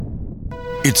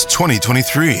It's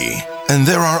 2023, and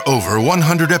there are over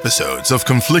 100 episodes of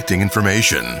conflicting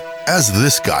information as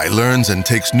this guy learns and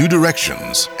takes new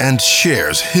directions and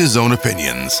shares his own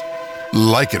opinions,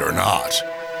 like it or not.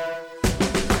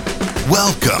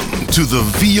 Welcome to the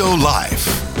VO Life,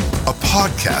 a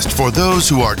podcast for those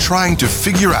who are trying to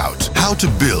figure out how to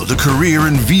build a career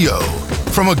in VO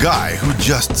from a guy who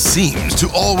just seems to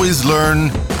always learn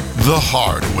the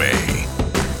hard way.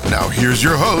 Now here's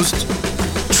your host,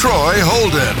 Troy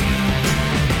Holden.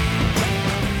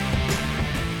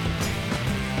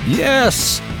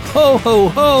 Yes, ho, ho,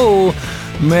 ho.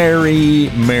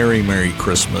 Merry, Merry, Merry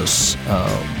Christmas.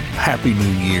 Happy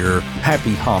New Year,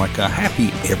 Happy Hanukkah, Happy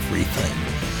everything.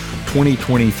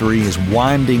 2023 is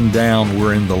winding down.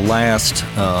 We're in the last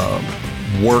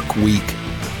work week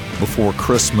before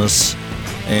Christmas.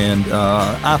 And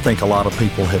I think a lot of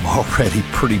people have already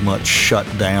pretty much shut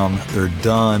down. They're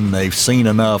done. They've seen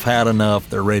enough, had enough.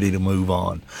 They're ready to move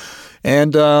on.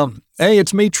 And hey,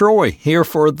 it's me, Troy, here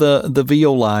for the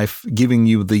VO Life, giving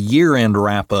you the year-end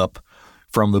wrap-up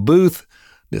from the booth.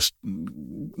 Just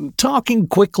talking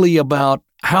quickly about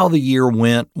how the year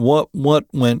went, what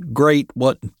went great,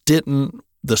 what didn't,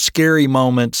 the scary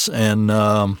moments, and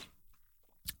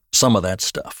some of that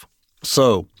stuff.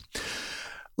 So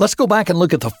let's go back and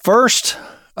look at the first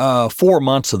 4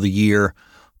 months of the year.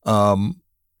 I'm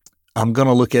going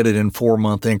to look at it in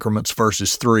 4-month increments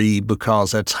versus 3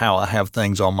 because that's how I have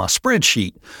things on my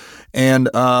spreadsheet. And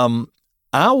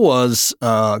I was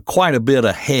quite a bit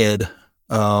ahead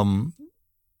coming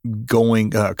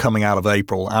out of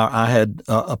April. I had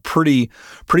a pretty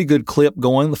good clip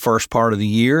going the first part of the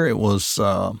year. It was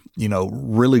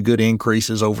really good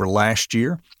increases over last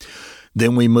year.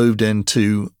 Then we moved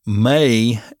into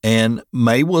May, and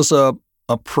May was a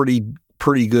pretty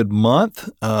good month.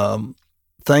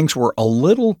 Things were a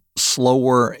little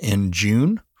slower in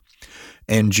June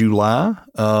and July.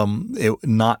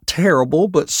 Not terrible,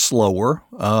 but slower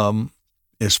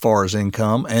as far as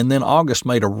income. And then August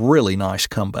made a really nice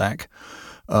comeback.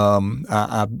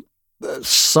 I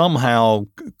somehow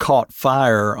caught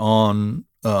fire on,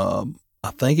 I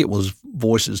think it was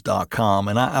voices.com,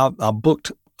 and I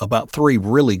booked about 3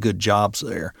 really good jobs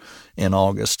there in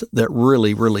August that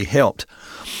really, really helped.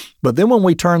 But then when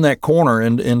we turned that corner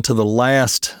into the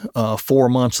last 4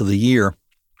 months of the year,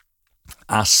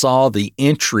 I saw the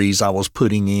entries I was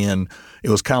putting in. It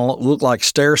was kind of looked like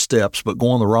stair steps, but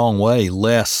going the wrong way,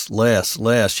 less,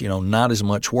 not as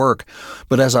much work.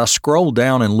 But as I scrolled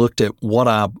down and looked at what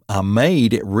I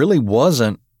made, it really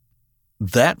wasn't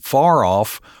that far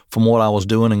off from what I was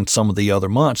doing in some of the other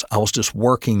months. I was just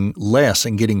working less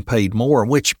and getting paid more,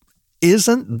 which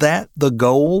isn't that the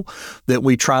goal that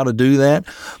we try to do that?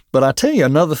 But I tell you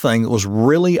another thing that was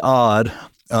really odd,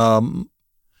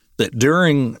 that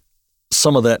during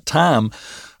some of that time,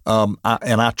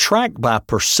 I track by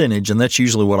percentage, and that's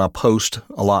usually what I post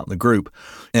a lot in the group.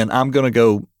 And I'm going to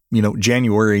go,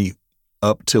 January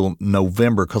up till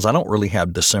November because I don't really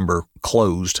have December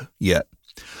closed yet.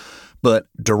 But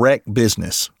direct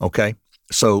business, okay?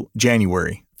 So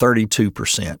January,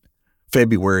 32%.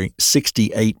 February,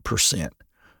 68%.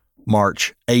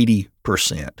 March,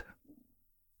 80%.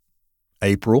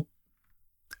 April,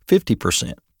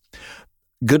 50%.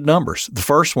 Good numbers. The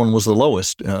first one was the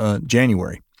lowest,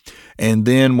 January. And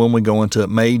then when we go into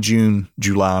May, June,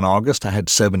 July, and August, I had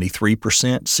 73%,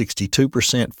 62%,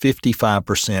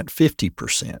 55%,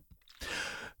 50%.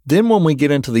 Then when we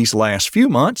get into these last few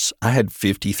months, I had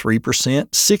 53%,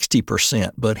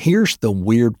 60%. But here's the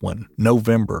weird one,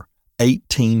 November,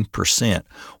 18%.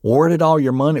 Where did all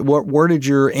your money, where did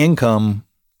your income,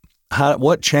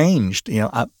 what changed?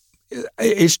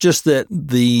 It's just that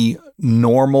the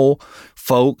normal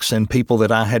folks and people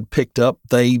that I had picked up,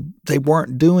 they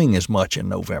weren't doing as much in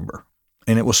November.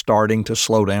 And it was starting to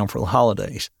slow down for the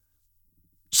holidays.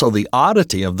 So the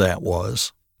oddity of that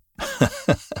was,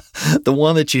 the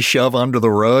one that you shove under the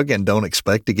rug and don't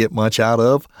expect to get much out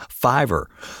of, Fiverr,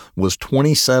 was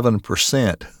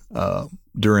 27%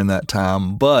 during that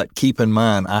time. But keep in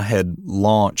mind, I had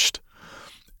launched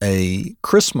a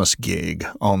Christmas gig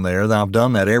on there. Now, I've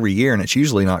done that every year, and it's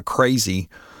usually not crazy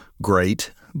great,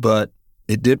 but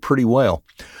it did pretty well.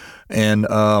 And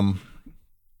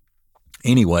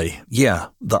anyway, yeah,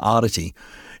 the oddity.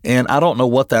 And I don't know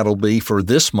what that'll be for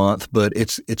this month, but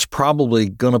it's probably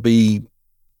going to be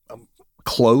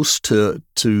close to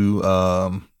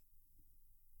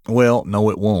well, no,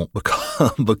 it won't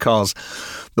because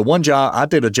the one job, I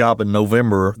did a job in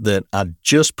November that I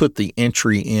just put the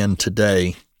entry in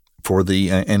today for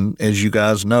and as you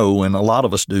guys know, and a lot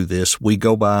of us do this, we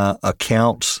go by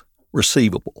accounts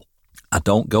receivable. I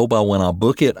don't go by when I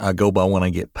book it. I go by when I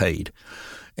get paid.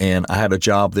 And I had a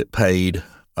job that paid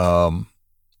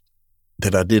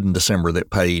that I did in December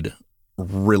that paid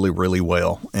really, really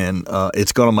well. And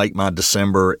it's going to make my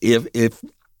December,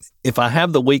 if I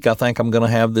have the week I think I'm going to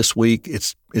have this week,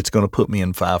 it's going to put me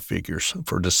in 5 figures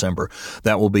for December.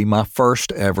 That will be my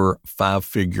first ever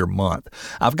 5-figure month.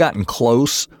 I've gotten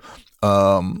close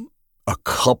a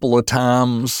couple of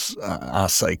times. I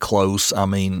say close. I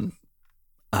mean,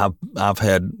 I've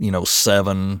had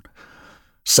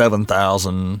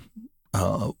 7,000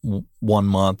 one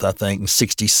month, I think,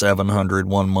 6,700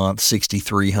 one month,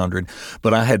 6,300,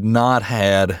 but I had not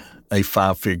had a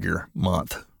 5-figure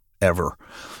month ever.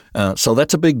 So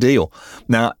that's a big deal.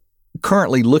 Now,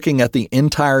 currently looking at the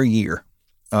entire year,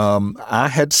 I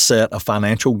had set a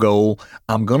financial goal.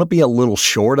 I'm going to be a little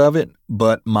short of it,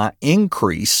 but my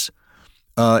increase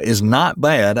is not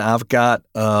bad. I've got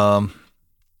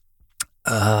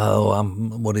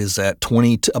what is that?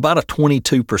 About a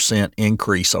 22%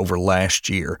 increase over last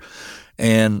year,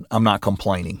 and I'm not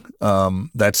complaining.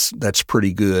 That's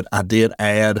pretty good. I did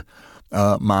add.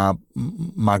 My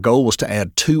goal was to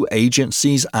add 2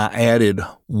 agencies. I added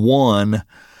 1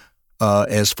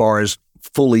 as far as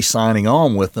fully signing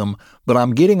on with them, but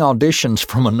I'm getting auditions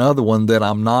from another one that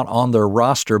I'm not on their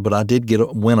roster, but I did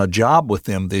win a job with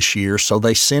them this year. So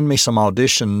they send me some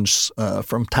auditions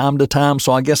from time to time.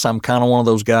 So I guess I'm kind of one of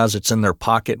those guys that's in their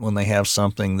pocket when they have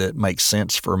something that makes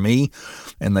sense for me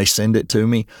and they send it to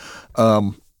me.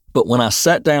 But when I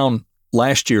sat down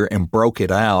last year and broke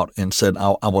it out and said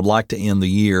I would like to end the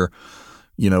year,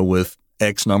 with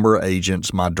X number of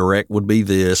agents, my direct would be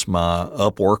this, my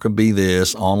Upwork would be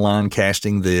this, online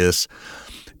casting this.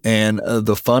 And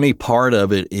the funny part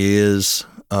of it is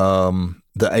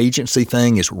the agency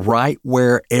thing is right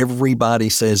where everybody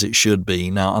says it should be.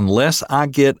 Now, unless I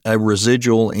get a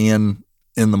residual in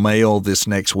the mail this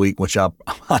next week, which I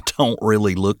don't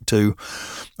really look to.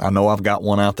 I know I've got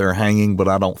one out there hanging, but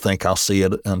I don't think I'll see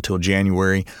it until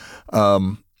January.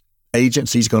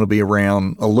 Agency's going to be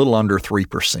around a little under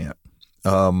 3%.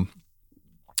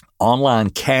 Online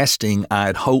casting,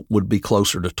 I'd hope would be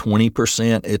closer to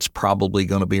 20%. It's probably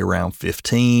going to be around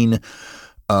 15%.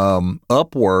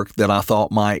 Upwork, that I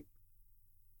thought might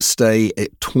stay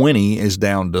at 20%, is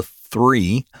down to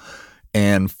 3%.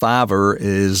 And Fiverr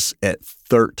is at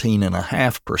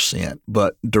 13.5%,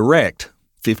 but direct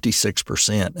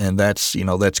 56%, and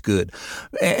that's good.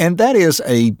 And that is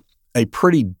a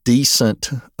pretty decent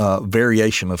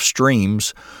variation of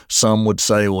streams. Some would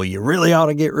say, well, you really ought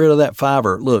to get rid of that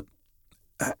Fiverr. Look,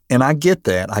 and I get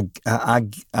that. I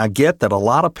get that a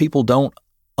lot of people don't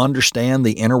understand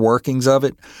the inner workings of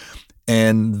it,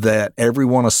 and that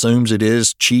everyone assumes it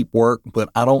is cheap work, but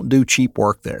I don't do cheap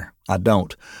work there. I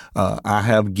don't. I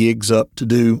have gigs up to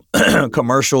do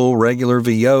commercial, regular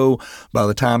VO. By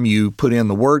the time you put in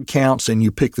the word counts and you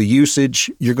pick the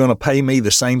usage, you're going to pay me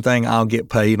the same thing I'll get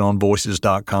paid on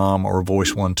Voices.com or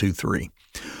Voice123.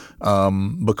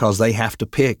 Because they have to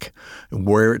pick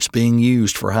where it's being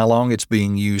used, for how long it's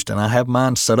being used. And I have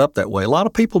mine set up that way. A lot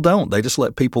of people don't. They just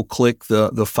let people click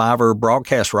the Fiverr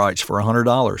broadcast rights for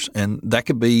 $100. And that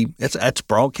could be, that's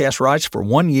broadcast rights for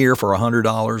 1 year for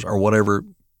 $100 or whatever,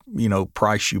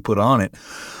 price you put on it.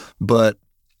 But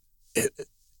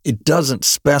it doesn't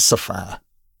specify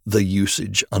the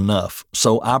usage enough.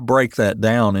 So I break that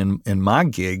down in my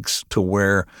gigs to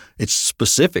where it's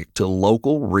specific to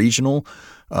local, regional,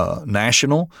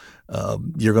 national.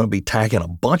 You're going to be tagging a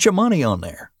bunch of money on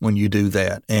there when you do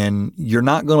that. And you're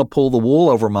not going to pull the wool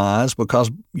over my eyes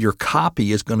because your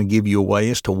copy is going to give you away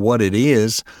as to what it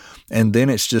is. And then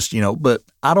it's just, but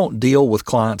I don't deal with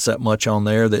clients that much on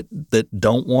there that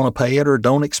don't want to pay it or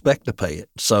don't expect to pay it.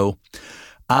 So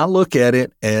I look at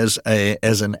it as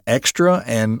an extra,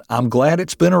 and I'm glad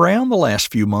it's been around the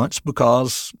last few months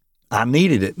because I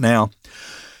needed it. Now,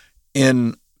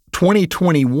 in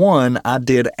 2021, I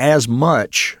did as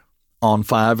much on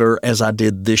Fiverr as I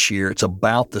did this year. It's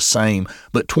about the same.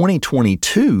 But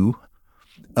 2022,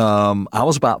 I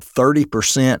was about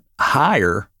 30%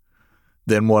 higher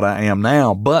than what I am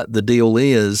now. But the deal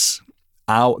is,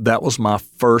 that was my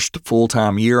first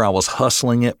full-time year. I was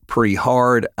hustling it pretty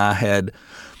hard. I had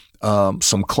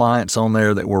some clients on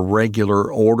there that were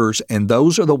regular orders, and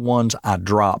those are the ones I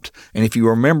dropped. And if you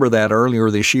remember that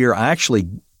earlier this year, I actually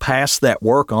passed that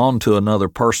work on to another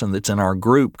person that's in our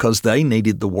group because they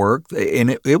needed the work,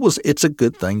 and it's a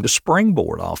good thing to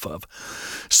springboard off of.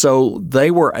 So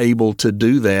they were able to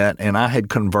do that, and I had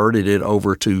converted it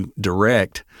over to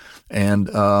direct, and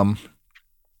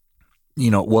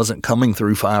it wasn't coming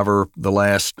through Fiverr the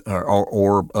last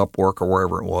or Upwork or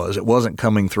wherever it was. It wasn't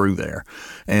coming through there.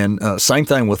 And same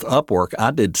thing with Upwork.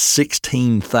 I did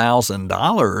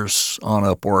 $16,000 on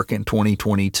Upwork in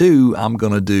 2022. I'm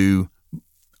going to do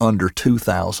under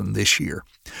 $2,000 this year.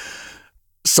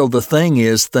 So the thing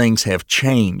is, things have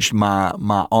changed. My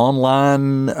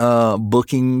online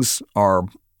bookings are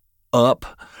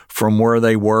up from where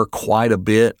they were quite a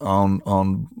bit on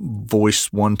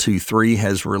Voice 123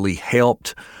 has really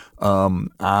helped.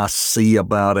 I see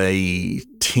about a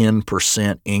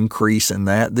 10% increase in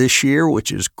that this year,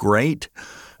 which is great.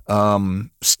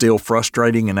 Still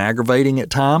frustrating and aggravating at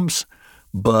times,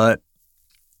 but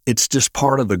it's just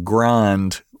part of the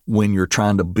grind when you're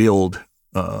trying to build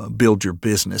your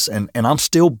business. And I'm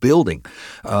still building.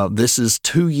 This is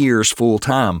 2 years full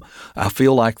time. I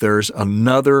feel like there's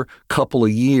another couple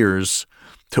of years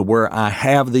to where I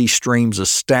have these streams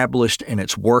established and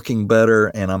it's working better,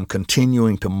 and I'm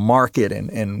continuing to market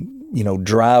and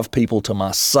drive people to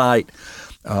my site.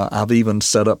 I've even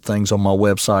set up things on my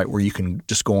website where you can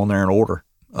just go on there and order.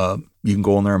 You can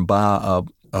go on there and buy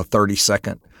a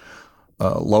 30-second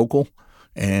local.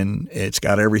 And it's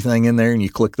got everything in there, and you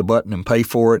click the button and pay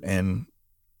for it, and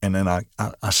then I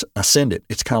send it.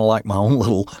 It's kind of like my own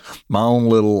little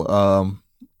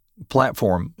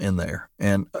platform in there.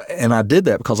 And I did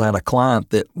that because I had a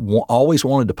client that always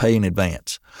wanted to pay in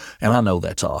advance. And I know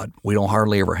that's odd. We don't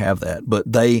hardly ever have that.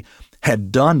 But they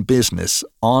had done business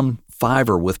on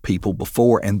Fiverr with people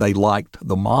before, and they liked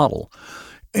the model.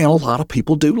 And a lot of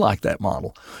people do like that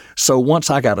model. So once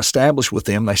I got established with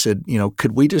them, they said,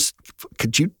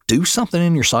 could you do something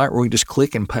in your site where we just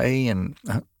click and pay? And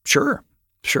sure.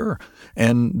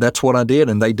 And that's what I did.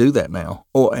 And they do that now.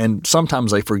 And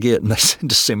sometimes they forget and they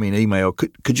just send me an email.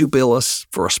 Could you bill us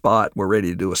for a spot? We're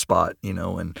ready to do a spot,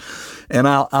 and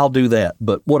I'll do that,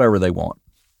 but whatever they want.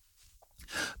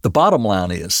 The bottom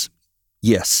line is,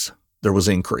 yes, there was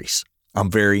increase.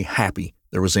 I'm very happy.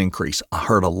 There was increase. I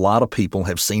heard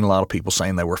have seen a lot of people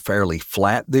saying they were fairly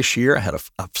flat this year. I've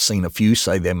seen a few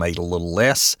say they made a little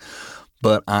less,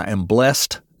 but I am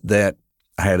blessed that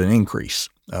I had an increase.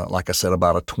 Like I said,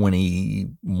 about a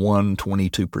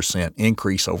 22%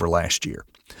 increase over last year.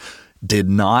 Did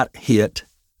not hit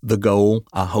the goal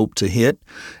I hope to hit.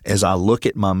 As I look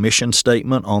at my mission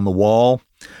statement on the wall,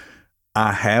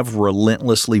 I have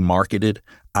relentlessly marketed.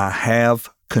 I have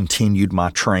continued my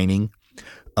training.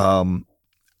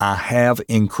 I have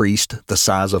increased the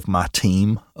size of my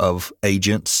team of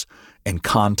agents and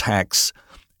contacts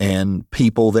and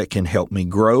people that can help me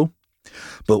grow.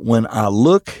 But when I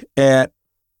look at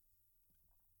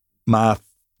my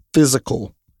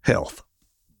physical health,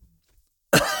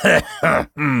 I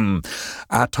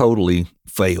totally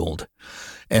failed.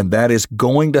 And that is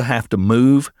going to have to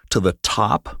move to the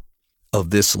top of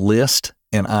this list.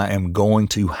 And I am going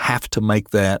to have to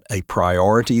make that a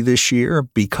priority this year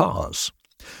because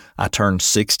I turned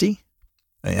 60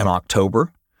 in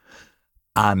October.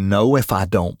 I know if I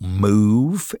don't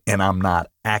move and I'm not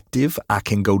active, I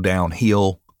can go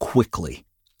downhill quickly.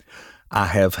 I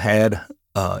have had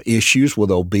issues with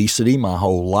obesity my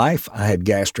whole life. I had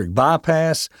gastric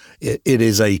bypass. It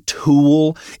is a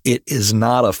tool. It is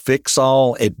not a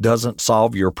fix-all. It doesn't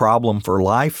solve your problem for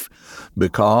life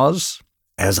because,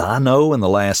 as I know in the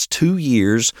last 2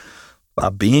 years, by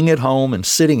being at home and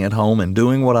sitting at home and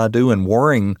doing what I do and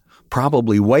worrying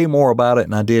probably way more about it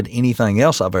than I did anything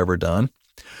else I've ever done,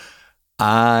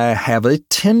 I have a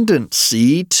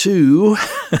tendency to,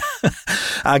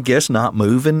 I guess, not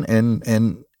move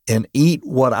and eat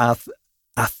what I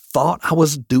thought I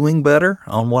was doing better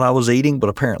on what I was eating, but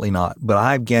apparently not. But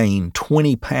I've gained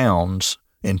 20 pounds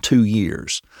in 2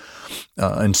 years.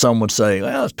 And some would say,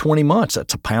 well, it's 20 months.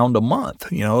 That's a pound a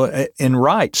month, and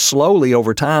right. Slowly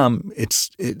over time,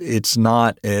 it's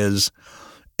not as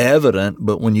evident,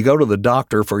 but when you go to the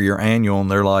doctor for your annual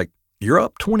and they're like, you're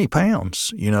up 20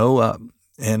 pounds,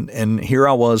 and here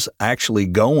I was actually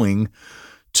going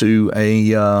to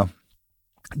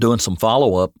doing some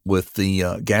follow-up with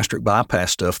the gastric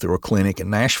bypass stuff through a clinic in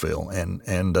Nashville.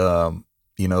 And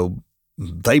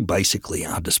they basically,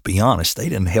 I'll just be honest, they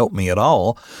didn't help me at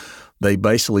all. They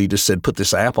basically just said, put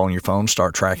this app on your phone,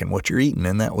 start tracking what you're eating.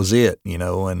 And that was it,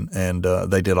 and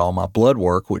they did all my blood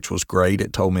work, which was great.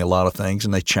 It told me a lot of things,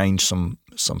 and they changed some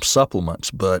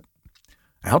supplements. But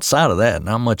outside of that,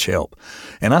 not much help.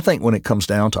 And I think when it comes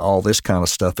down to all this kind of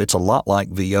stuff, it's a lot like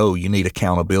VO. You need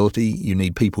accountability. You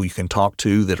need people you can talk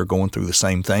to that are going through the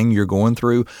same thing you're going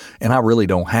through. And I really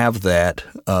don't have that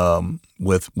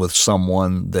with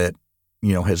someone that,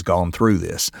 has gone through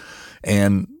this.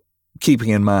 And keeping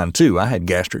in mind, too, I had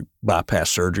gastric bypass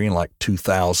surgery in like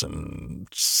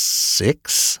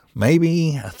 2006,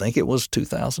 maybe. I think it was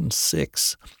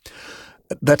 2006.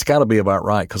 That's got to be about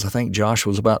right because I think Josh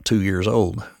was about 2 years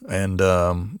old and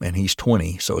he's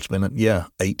 20. So it's been,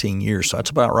 18 years. So that's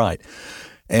about right.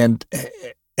 And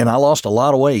I lost a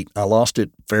lot of weight. I lost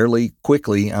it fairly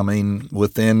quickly. I mean,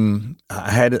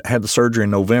 I had the surgery in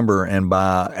November, and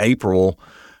by April,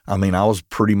 I was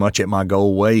pretty much at my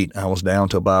goal weight. I was down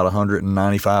to about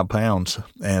 195 pounds,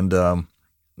 and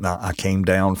I came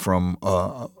down from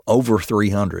over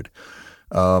 300.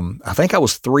 I think I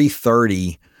was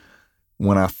 330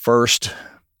 when I first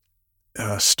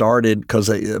started, because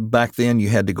back then you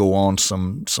had to go on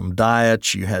some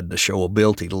diets. You had to show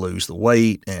ability to lose the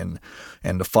weight and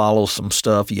to follow some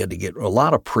stuff. You had to get a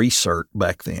lot of pre-cert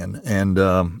back then, and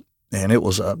it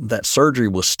was that surgery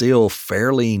was still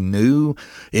fairly new.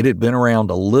 It had been around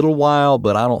a little while,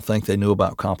 but I don't think they knew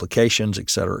about complications, et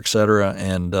cetera, et cetera.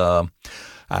 And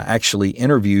I actually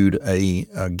interviewed a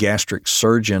gastric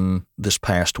surgeon this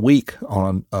past week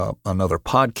on another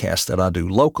podcast that I do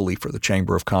locally for the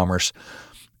Chamber of Commerce,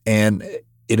 and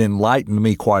it enlightened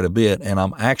me quite a bit. And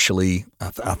I'm actually,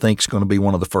 I think it's going to be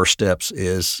one of the first steps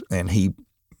and he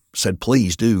said,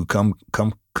 please do come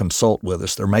consult with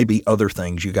us. There may be other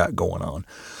things you got going on.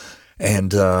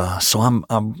 And so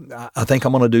I think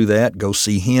I'm going to do that, go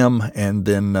see him, and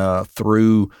then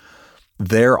through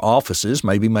their offices,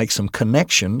 maybe make some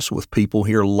connections with people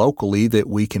here locally that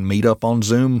we can meet up on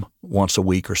Zoom once a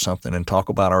week or something and talk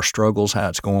about our struggles, how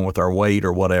it's going with our weight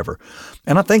or whatever.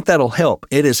 And I think that'll help.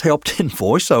 It has helped in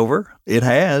voiceover. It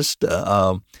has.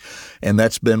 And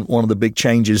that's been one of the big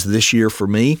changes this year for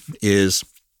me is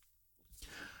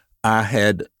I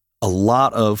had a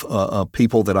lot of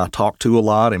people that I talked to a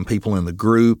lot, and people in the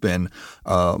group, and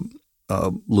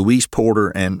Louise Porter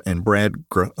and Brad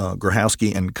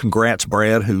Grahowski, and congrats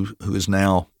Brad, who is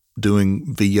now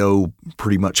doing VO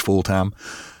pretty much full time.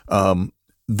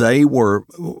 They were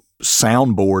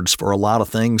soundboards for a lot of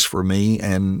things for me,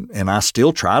 and I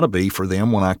still try to be for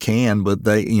them when I can. But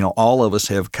they, all of us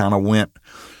have kind of went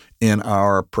in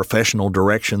our professional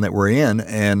direction that we're in,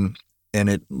 and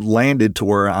it landed to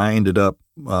where I ended up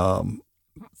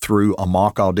through a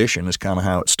mock audition is kind of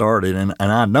how it started. And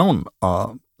I'd known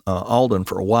Alden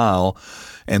for a while,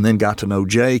 and then got to know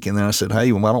Jake. And then I said,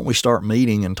 hey, why don't we start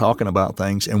meeting and talking about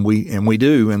things? And we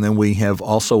do. And then we have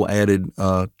also added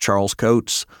Charles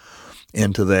Coates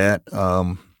into that.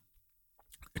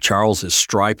 Charles is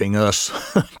striping us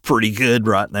pretty good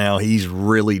right now. He's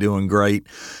really doing great.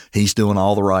 He's doing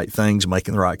all the right things,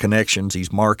 making the right connections.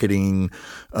 He's marketing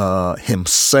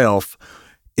himself.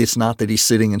 It's not that he's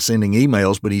sitting and sending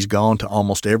emails, but he's gone to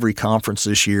almost every conference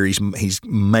this year. He's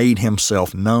made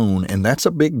himself known, and that's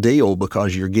a big deal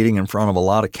because you're getting in front of a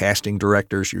lot of casting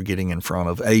directors. You're getting in front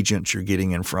of agents. You're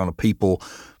getting in front of people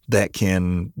that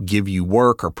can give you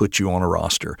work or put you on a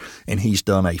roster. And he's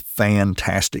done a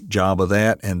fantastic job of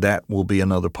that, and that will be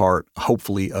another part,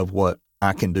 hopefully, of what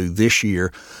I can do this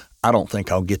year. I don't think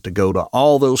I'll get to go to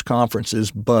all those conferences,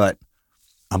 but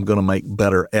I'm going to make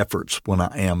better efforts when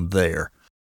I am there.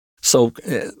 So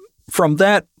from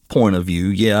that point of view,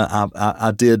 yeah,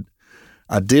 I did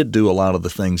do a lot of the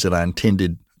things that I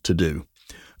intended to do.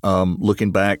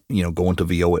 Looking back, going to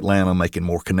VO Atlanta, making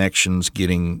more connections,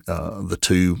 getting the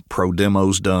 2 pro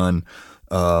demos done,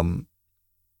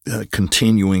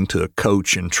 continuing to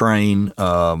coach and train,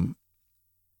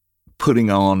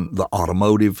 putting on the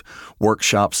automotive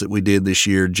workshops that we did this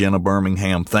year. Jenna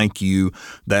Birmingham, thank you.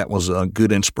 That was a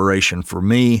good inspiration for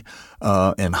me,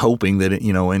 and hoping that it,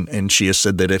 and she has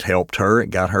said that it helped her. It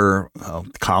got her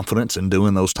confidence in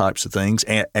doing those types of things,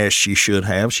 as she should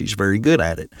have. She's very good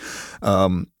at it.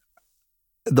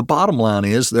 The bottom line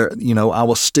is I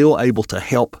was still able to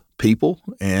help people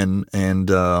and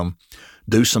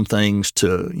do some things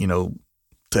to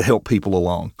help people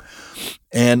along.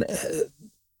 And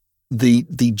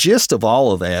the gist of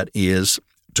all of that is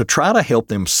to try to help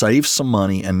them save some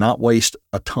money and not waste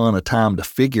a ton of time to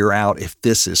figure out if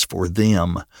this is for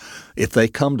them. If they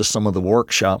come to some of the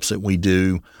workshops that we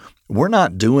do, we're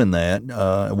not doing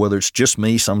that, whether it's just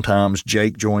me sometimes,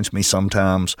 Jake joins me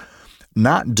sometimes,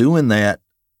 not doing that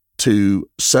to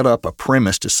set up a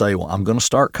premise to say, well, I'm going to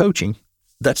start coaching.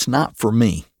 That's not for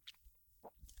me.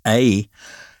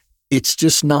 It's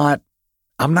just not,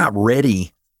 I'm not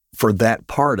ready for that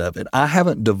part of it. I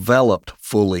haven't developed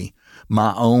fully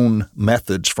my own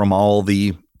methods from all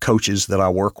the coaches that I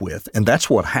work with. And that's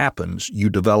what happens. You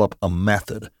develop a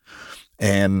method,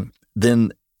 and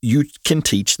then you can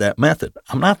teach that method.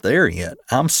 I'm not there yet.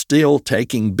 I'm still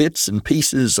taking bits and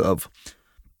pieces of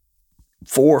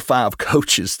 4 or 5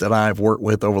 coaches that I've worked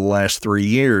with over the last 3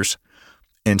 years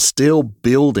and still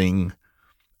building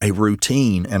a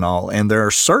routine and all. And there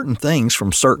are certain things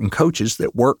from certain coaches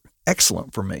that work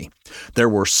excellent for me. There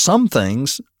were some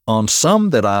things on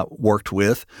some that I worked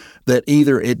with that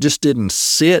either it just didn't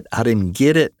sit, I didn't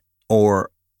get it,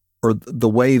 or the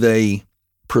way they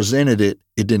presented it,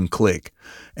 it didn't click.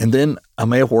 And then I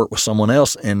may have worked with someone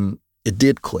else and it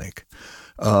did click.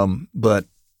 But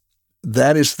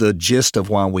that is the gist of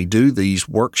why we do these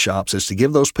workshops, is to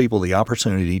give those people the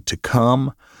opportunity to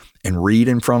come and read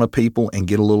in front of people and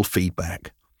get a little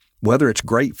feedback. Whether it's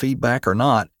great feedback or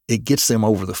not, it gets them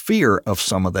over the fear of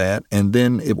some of that, and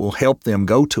then it will help them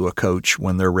go to a coach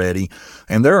when they're ready.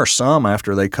 And there are some,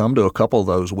 after they come to a couple of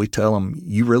those, we tell them,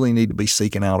 you really need to be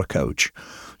seeking out a coach.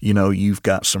 You know, you've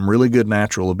got some really good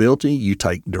natural ability. You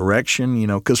take direction, you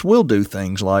know, because we'll do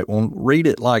things like, well, read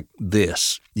it like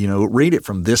this, you know, read it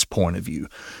from this point of view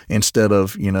instead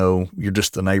of, you know, you're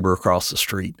just the neighbor across the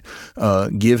street.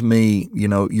 Give me, you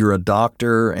know, you're a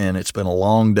doctor and it's been a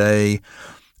long day.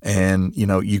 And, you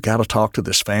know, you got to talk to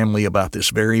this family about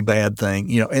this very bad thing,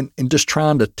 you know, and just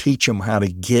trying to teach them how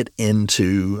to get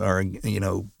into, or, you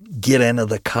know, get into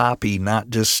the copy, not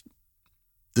just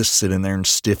sit in there and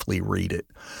stiffly read it.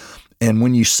 And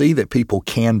when you see that people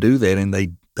can do that and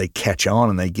they catch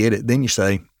on and they get it, then you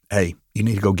say, hey, you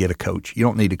need to go get a coach. You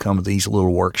don't need to come to these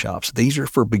little workshops. These are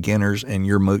for beginners, and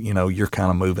you're kind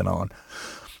of moving on.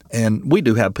 And we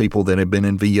do have people that have been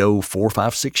in VO 4,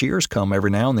 5, 6 years come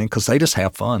every now and then because they just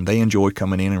have fun. They enjoy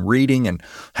coming in and reading and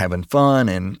having fun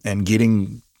and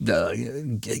getting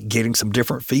some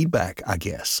different feedback, I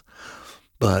guess.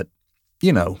 But,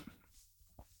 you know,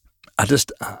 I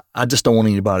just don't want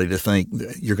anybody to think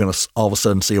that you're going to all of a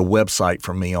sudden see a website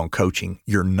from me on coaching.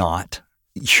 You're not.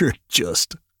 You're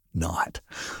just not.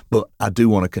 But I do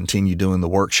want to continue doing the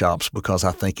workshops because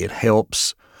I think it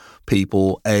helps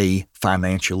people,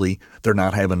 financially. They're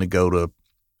not having to go to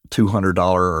 $200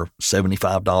 or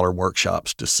 $75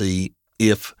 workshops to see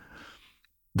if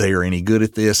they are any good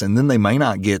at this. And then they may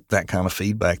not get that kind of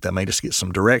feedback. They may just get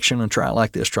some direction and try it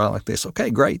like this, try it like this. Okay,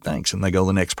 great, thanks. And they go to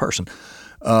the next person.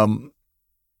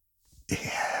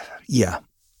 Yeah.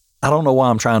 I don't know why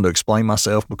I'm trying to explain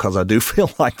myself, because I do feel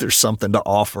like there's something to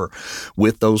offer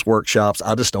with those workshops.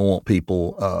 I just don't want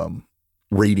people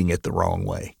reading it the wrong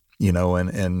way. You know,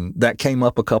 and that came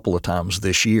up a couple of times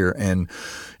this year. And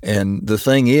the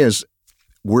thing is,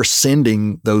 we're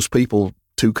sending those people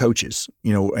to coaches,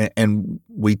 you know, and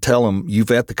we tell them, you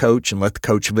vet the coach and let the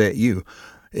coach vet you.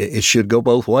 It should go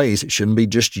both ways. It shouldn't be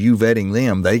just you vetting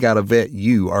them. They got to vet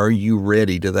you. Are you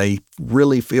ready? Do they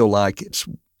really feel like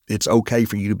it's okay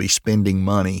for you to be spending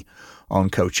money on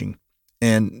coaching?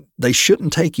 And they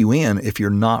shouldn't take you in if you're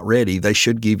not ready. They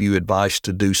should give you advice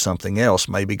to do something else.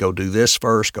 Maybe go do this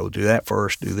first, go do that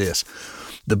first, do this.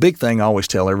 The big thing I always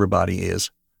tell everybody is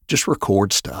just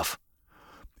record stuff.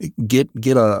 Get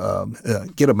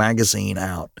a magazine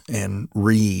out and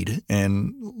read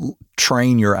and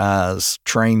train your eyes,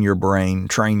 train your brain,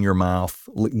 train your mouth,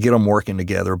 get them working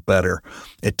together better.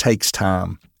 It takes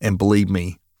time. And believe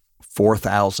me,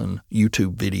 4,000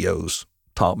 YouTube videos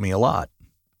taught me a lot.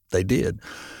 They did.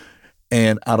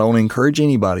 And I don't encourage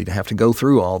anybody to have to go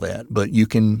through all that, but you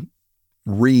can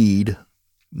read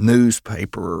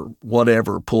newspaper,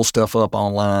 whatever, pull stuff up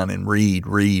online and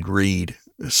read,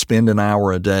 spend an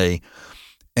hour a day.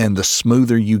 And the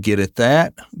smoother you get at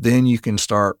that, then you can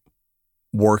start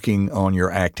working on your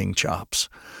acting chops.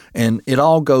 And it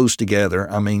all goes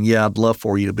together. I mean, yeah, I'd love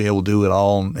for you to be able to do it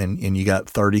all, and you got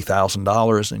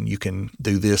 $30,000 and you can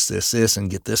do this, and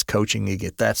get this coaching and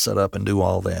get that set up and do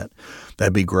all that.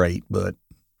 That'd be great, but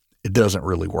it doesn't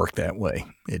really work that way.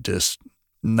 It just,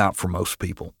 not for most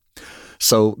people.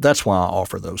 So that's why I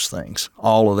offer those things.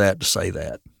 All of that to say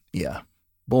that, yeah,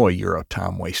 boy, you're a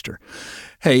time waster.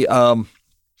 Hey,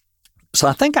 so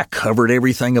I think I covered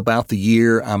everything about the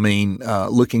year. I mean,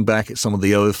 looking back at some of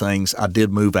the other things, I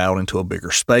did move out into a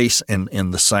bigger space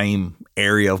in the same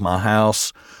area of my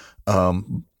house.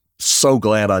 So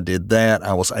glad I did that.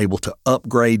 I was able to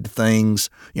upgrade things.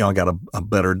 You know, I got a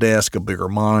better desk, a bigger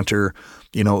monitor.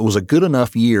 You know, it was a good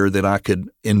enough year that I could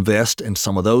invest in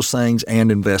some of those things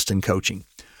and invest in coaching.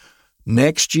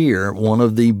 Next year, one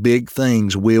of the big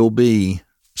things will be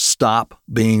stop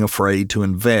being afraid to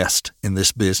invest in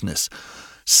this business.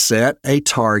 Set a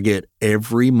target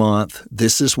every month.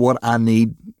 This is what I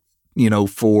need, you know,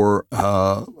 for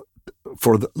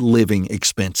the living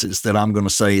expenses, that I'm going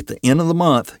to say at the end of the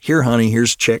month, here, honey,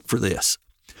 here's a check for this.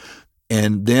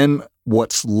 And then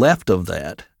what's left of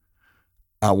that,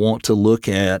 I want to look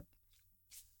at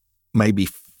maybe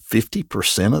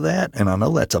 50% of that, and I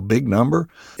know that's a big number,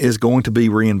 is going to be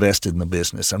reinvested in the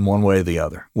business in one way or the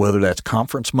other, whether that's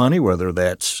conference money, whether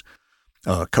that's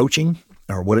coaching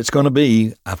or what it's going to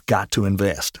be. I've got to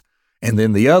invest. And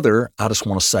then the other, I just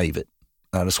want to save it.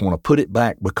 I just want to put it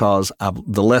back because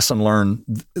the lesson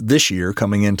learned this year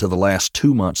coming into the last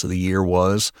 2 months of the year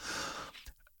was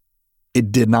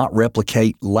it did not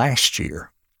replicate last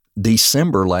year.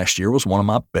 December last year was one of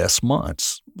my best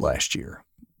months last year,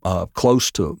 close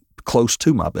to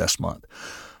my best month.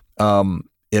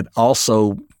 It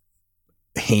also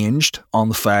hinged on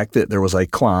the fact that there was a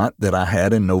client that I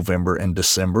had in November and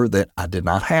December that I did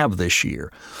not have this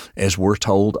year. As we're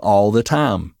told all the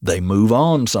time, they move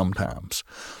on sometimes.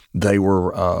 They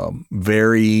were a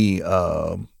very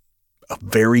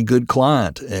good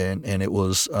client, and it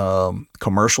was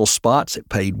commercial spots. It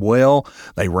paid well.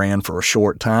 They ran for a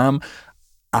short time.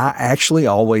 I actually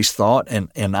always thought,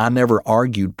 and I never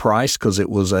argued price because it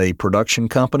was a production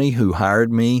company who hired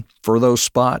me for those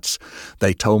spots.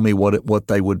 They told me what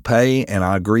they would pay, and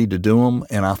I agreed to do them.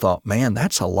 And I thought, man,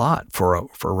 that's a lot for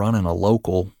running a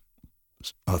local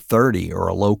 30 or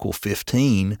a local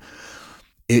 15.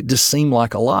 It just seemed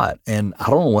like a lot, and I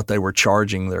don't know what they were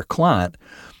charging their client.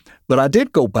 But I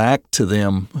did go back to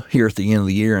them here at the end of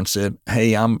the year and said,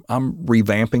 hey, I'm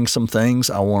revamping some things.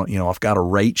 I've got a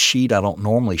rate sheet. I don't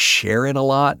normally share it a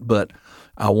lot, but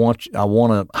I want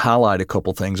to highlight a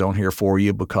couple things on here for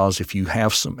you because if you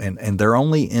have some, and they're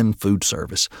only in food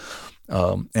service.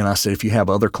 And I said, if you have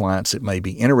other clients that may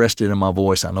be interested in my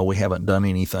voice, I know we haven't done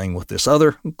anything with this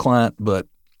other client, but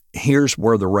here's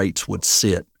where the rates would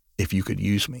sit if you could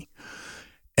use me.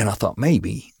 And I thought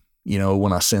maybe,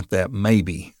 when I sent that,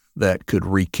 maybe that could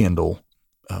rekindle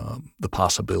the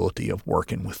possibility of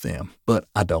working with them. But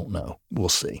I don't know. We'll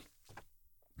see.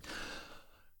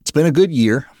 It's been a good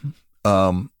year.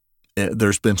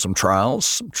 There's been some trials,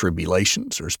 some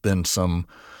tribulations. There's been some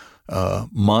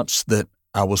months that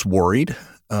I was worried,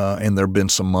 and there have been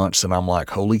some months that I'm like,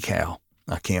 holy cow,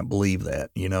 I can't believe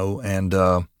that, And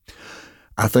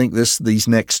I think these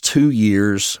next 2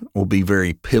 years will be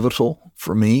very pivotal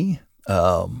for me.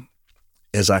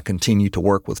 As I continue to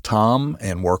work with Tom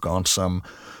and work on some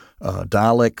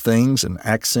dialect things and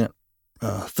accent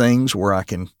things where I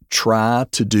can try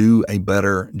to do a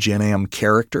better Gen Am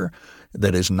character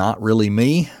that is not really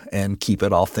me and keep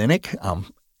it authentic.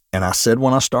 And I said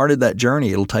when I started that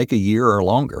journey, it'll take a year or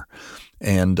longer.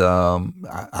 And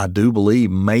I do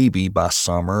believe maybe by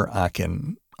summer I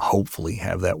can hopefully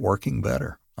have that working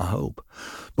better. I hope.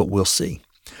 But we'll see.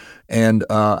 And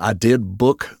I did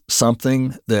book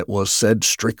something that was said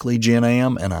strictly Gen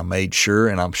Am, and I made sure,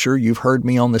 and I'm sure you've heard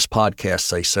me on this podcast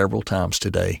say several times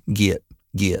today, get.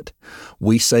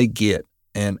 We say get.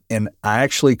 And I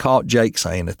actually caught Jake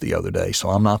saying it the other day, so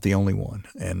I'm not the only one.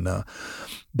 And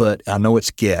but I know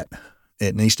it's get.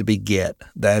 It needs to be get.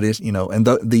 That is, and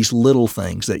these little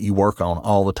things that you work on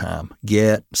all the time.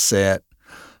 Get, set,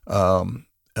 the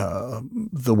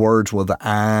words with the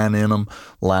 "ein" in them,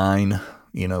 line,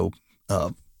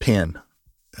 pen.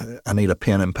 I need a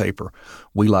pen and paper.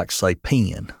 We like to say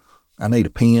pen. I need a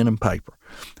pen and paper.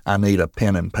 I need a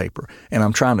pen and paper. And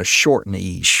I'm trying to shorten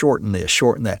these, shorten this,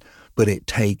 shorten that. But it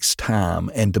takes time.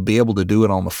 And to be able to do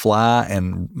it on the fly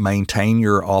and maintain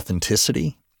your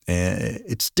authenticity,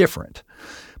 it's different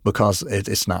because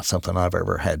it's not something I've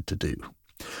ever had to do.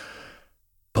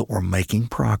 But we're making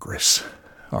progress.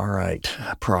 All right,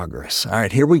 progress. All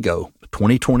right, here we go.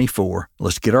 2024.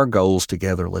 Let's get our goals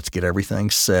together. Let's get everything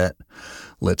set.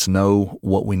 Let's know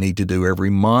what we need to do every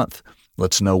month.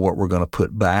 Let's know what we're going to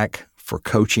put back for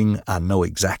coaching. I know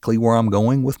exactly where I'm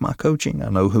going with my coaching. I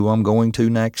know who I'm going to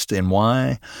next and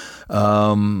why.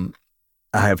 I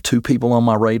have 2 people on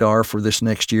my radar for this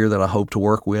next year that I hope to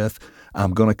work with.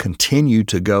 I'm going to continue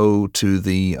to go to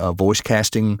the voice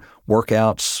casting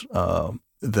workouts.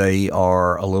 They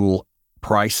are a little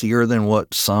pricier than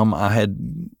what some I had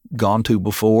gone to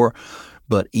before,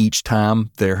 but each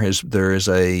time there is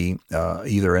a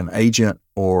either an agent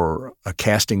or a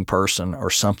casting person or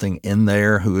something in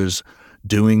there who is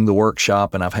doing the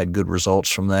workshop, and I've had good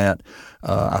results from that.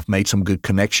 I've made some good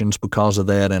connections because of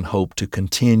that and hope to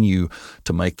continue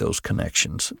to make those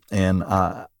connections. And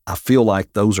I feel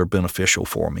like those are beneficial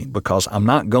for me because I'm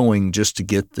not going just to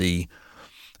get the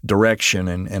direction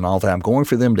and all that. I'm going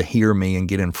for them to hear me and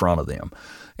get in front of them.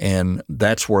 And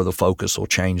that's where the focus will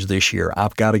change this year.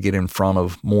 I've got to get in front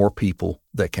of more people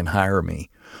that can hire me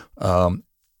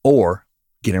or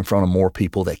get in front of more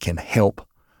people that can help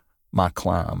my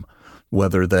climb,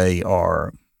 whether they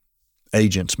are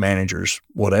agents, managers,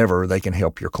 whatever, they can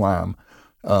help your climb.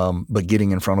 But getting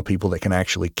in front of people that can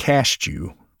actually cast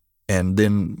you And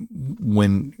then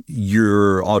when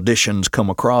your auditions come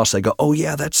across, they go, oh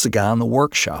yeah, that's the guy in the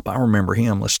workshop. I remember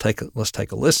him. Let's take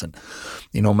a listen.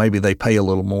 Maybe they pay a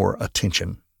little more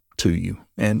attention to you.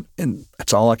 And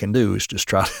that's all I can do is just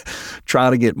try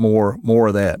to get more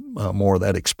of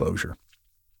that exposure.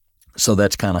 So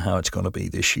that's kind of how it's going to be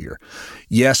this year.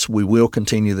 Yes, we will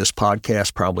continue this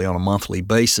podcast probably on a monthly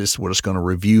basis. We're just going to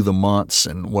review the months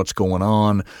and what's going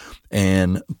on.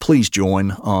 And please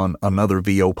join on another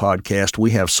VO podcast.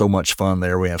 We have so much fun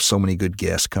there. We have so many good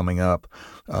guests coming up,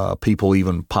 people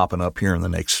even popping up here in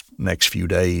the next few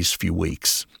days, few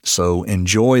weeks. So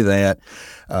enjoy that.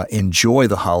 Enjoy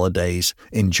the holidays.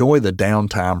 Enjoy the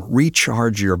downtime.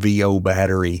 Recharge your VO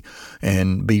battery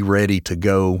and be ready to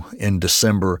go in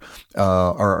December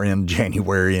or in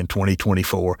January in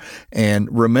 2024. And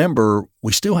remember,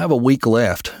 we still have a week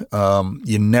left.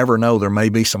 You never know. There may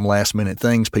be some last-minute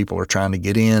things people are trying to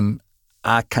get in.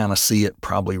 I kind of see it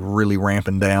probably really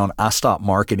ramping down. I stopped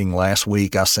marketing last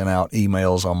week. I sent out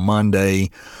emails on Monday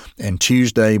and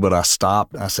Tuesday, but I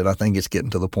stopped. I said, I think it's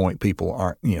getting to the point people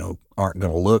aren't going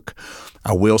to look.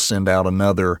 I will send out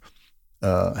another,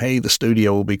 hey, the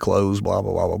studio will be closed, blah,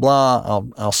 blah, blah, blah, blah.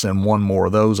 I'll send one more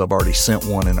of those. I've already sent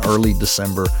one in early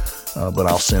December, but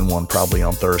I'll send one probably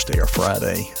on Thursday or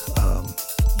Friday.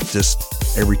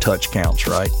 Just every touch counts,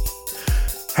 right?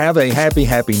 Have a happy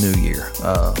new year.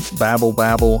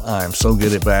 Babble. I am so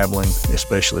good at babbling,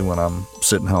 especially when I'm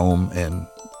sitting home and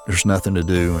there's nothing to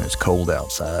do and it's cold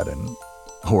outside and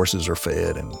horses are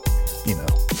fed and,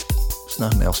 there's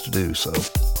nothing else to do. So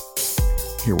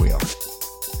here we are.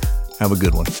 Have a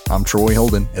good one. I'm Troy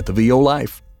Holden at the VO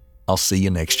Life. I'll see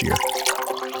you next year.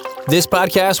 This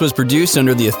podcast was produced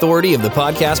under the authority of the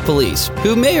Podcast Police,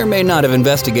 who may or may not have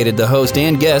investigated the host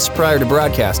and guests prior to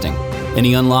broadcasting.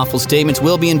 Any unlawful statements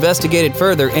will be investigated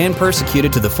further and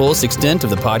persecuted to the fullest extent of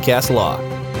the podcast law.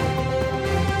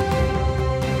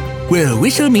 Well,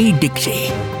 whistle me Dixie.